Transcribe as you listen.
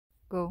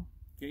Go.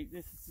 Okay,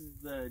 this is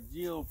the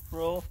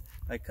Geopro.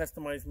 I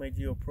customized my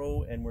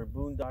Geopro, and we're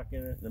boondocking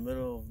it in the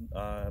middle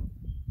of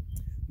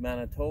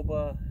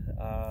Manitoba,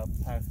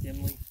 past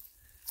Gimli,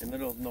 in the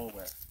middle of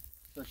nowhere.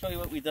 So I'll show you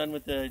what we've done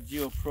with the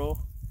Geopro.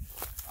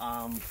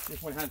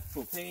 This one has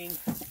propane.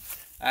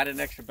 I added an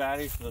extra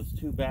battery, so those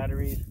 2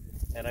 batteries,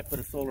 and I put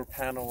a solar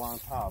panel on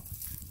top.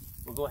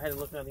 We'll go ahead and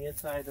look on the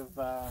inside of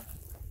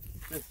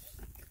this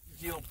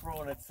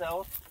Geopro in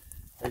itself.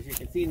 As you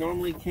can see,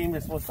 normally it came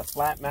with a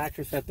flat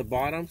mattress at the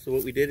bottom. So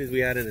what we did is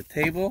we added a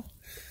table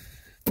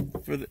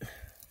for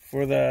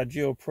the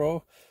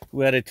Geopro.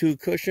 We added 2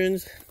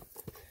 cushions,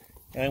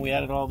 and we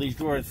added all these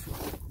drawers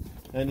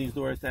and these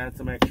doors to add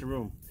some extra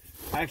room.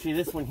 Actually,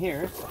 this one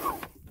here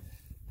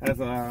has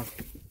a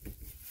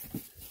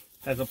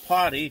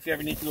potty. If you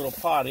ever need to go to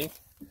a potty,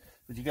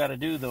 what you got to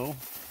do though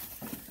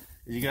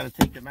is you got to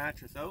take the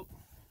mattress out,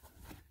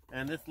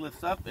 and this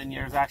lifts up, and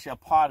there's actually a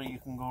potty you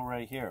can go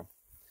right here.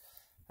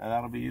 And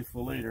that'll be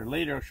useful later.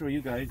 Later, I'll show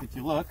you guys. If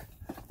you look,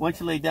 once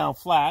you lay down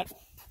flat,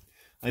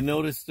 I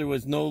noticed there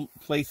was no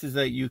places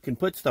that you can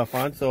put stuff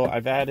on, so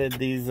I've added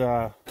these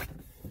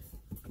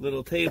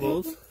little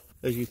tables.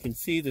 As you can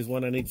see, there's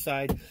one on each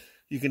side.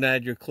 You can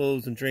add your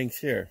clothes and drinks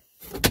here.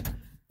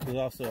 There's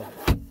also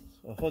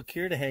a hook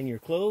here to hang your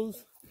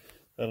clothes.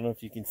 I don't know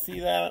if you can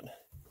see that.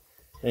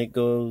 And it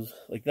goes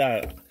like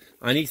that.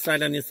 On each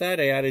side, on this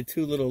side, I added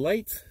 2 little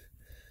lights.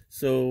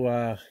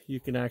 So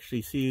you can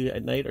actually see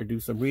at night or do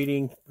some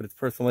reading, but it's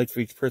personal lights for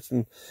each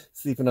person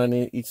sleeping on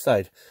each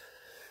side.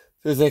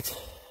 There's like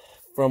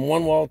from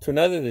one wall to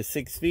another, there's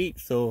 6 feet,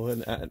 so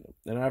an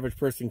average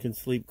person can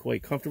sleep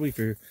quite comfortably. If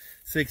you're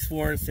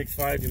 6'4",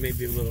 6'5", it may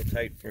be a little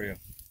tight for you.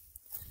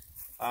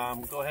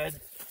 Go ahead.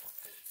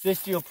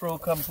 This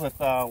Geopro comes with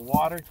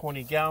water,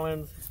 20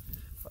 gallons.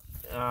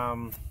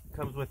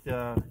 Comes with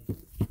its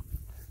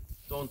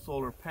own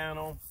solar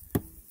panel,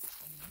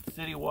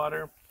 city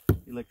water,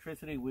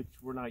 electricity, which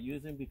we're not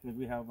using because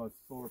we have a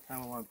solar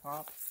panel on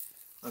top.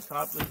 On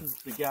top, this is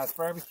the gas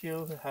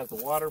barbecue. It has a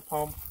water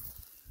pump,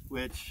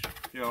 which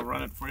here, I'll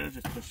run it for you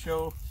just to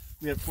show.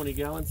 We have 20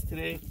 gallons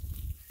today,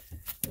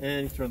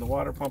 and you turn the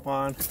water pump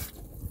on.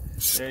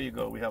 There you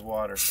go, we have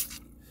water.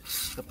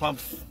 The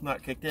pump's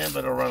not kicked in, but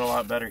it'll run a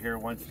lot better here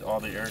once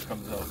all the air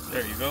comes out.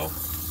 There you go.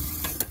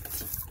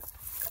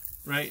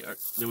 Right,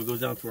 then we go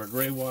down to our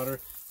gray water.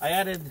 I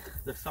added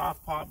the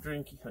soft pop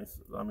drink,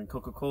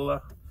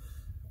 Coca-Cola,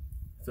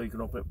 so you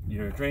can open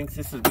your drinks.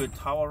 This is a good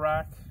towel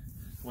rack.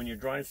 When you're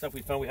drying stuff,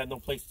 we found we had no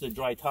place to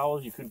dry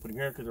towels. You couldn't put them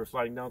here because they're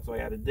sliding down, so I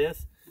added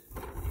this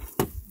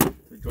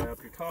to dry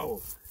up your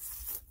towels.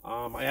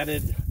 I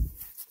added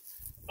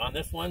on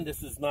this one,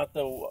 this is not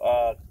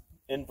the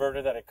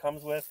inverter that it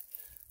comes with.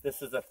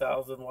 This is a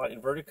 1000-watt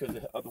inverter because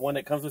the one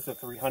that comes with a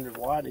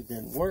 300-watt, it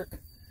didn't work.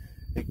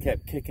 It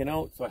kept kicking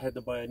out, so I had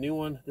to buy a new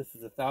one. This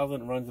is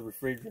 1000, runs the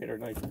refrigerator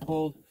nice and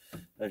cold.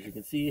 As you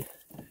can see,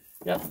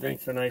 yep,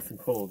 drinks are nice and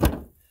cold.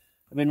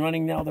 I've been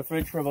running now the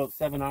fridge for about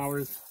 7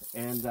 hours,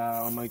 and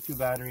on my 2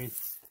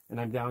 batteries, and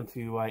I'm down to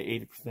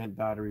 80%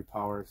 battery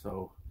power.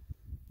 So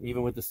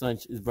even with the sun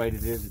as bright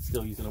as it is, it's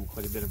still using up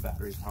quite a bit of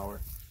battery power.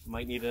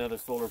 Might need another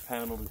solar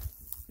panel to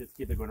just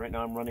keep it going. Right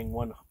now I'm running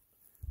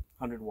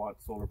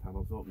 100-watt solar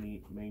panel, so it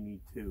may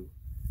need 2.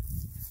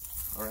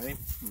 All right,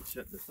 let me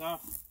shut this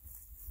off.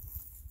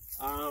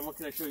 What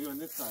can I show you on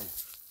this side?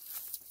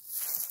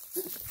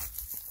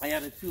 I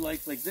added 2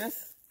 lights like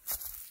this.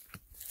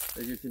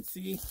 As you can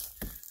see,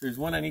 there's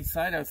one on each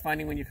side. I was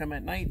finding when you come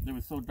at night, it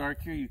was so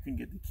dark here, you couldn't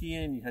get the key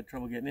in, you had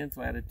trouble getting in,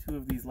 so I added 2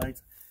 of these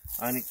lights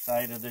on each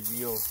side of the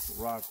Geo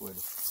Rockwood.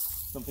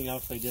 Something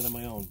else I did on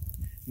my own.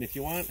 And if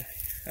you want,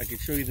 I can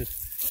show you the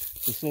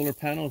solar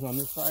panels on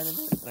this side of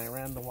it, and I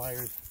ran the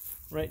wires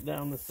right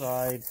down the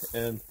side,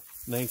 and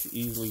nice,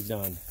 easily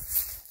done.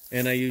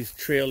 And I used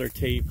trailer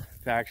tape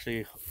to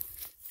actually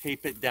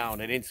tape it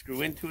down. I didn't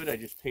screw into it, I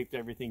just taped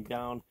everything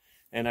down,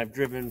 and I've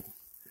driven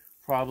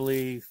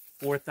probably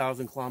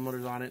 4,000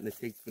 kilometers on it, and the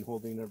tape's been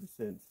holding it ever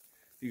since.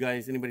 If you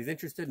guys, anybody's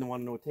interested and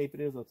want to know what tape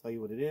it is, I'll tell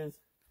you what it is.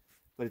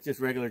 But it's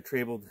just regular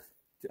trailer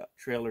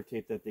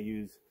tape that they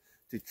use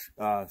to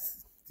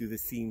do the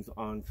seams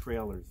on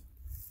trailers.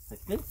 I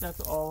think that's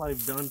all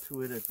I've done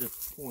to it at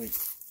this point.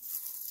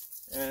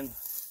 And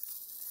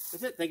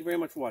that's it. Thank you very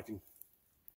much for watching.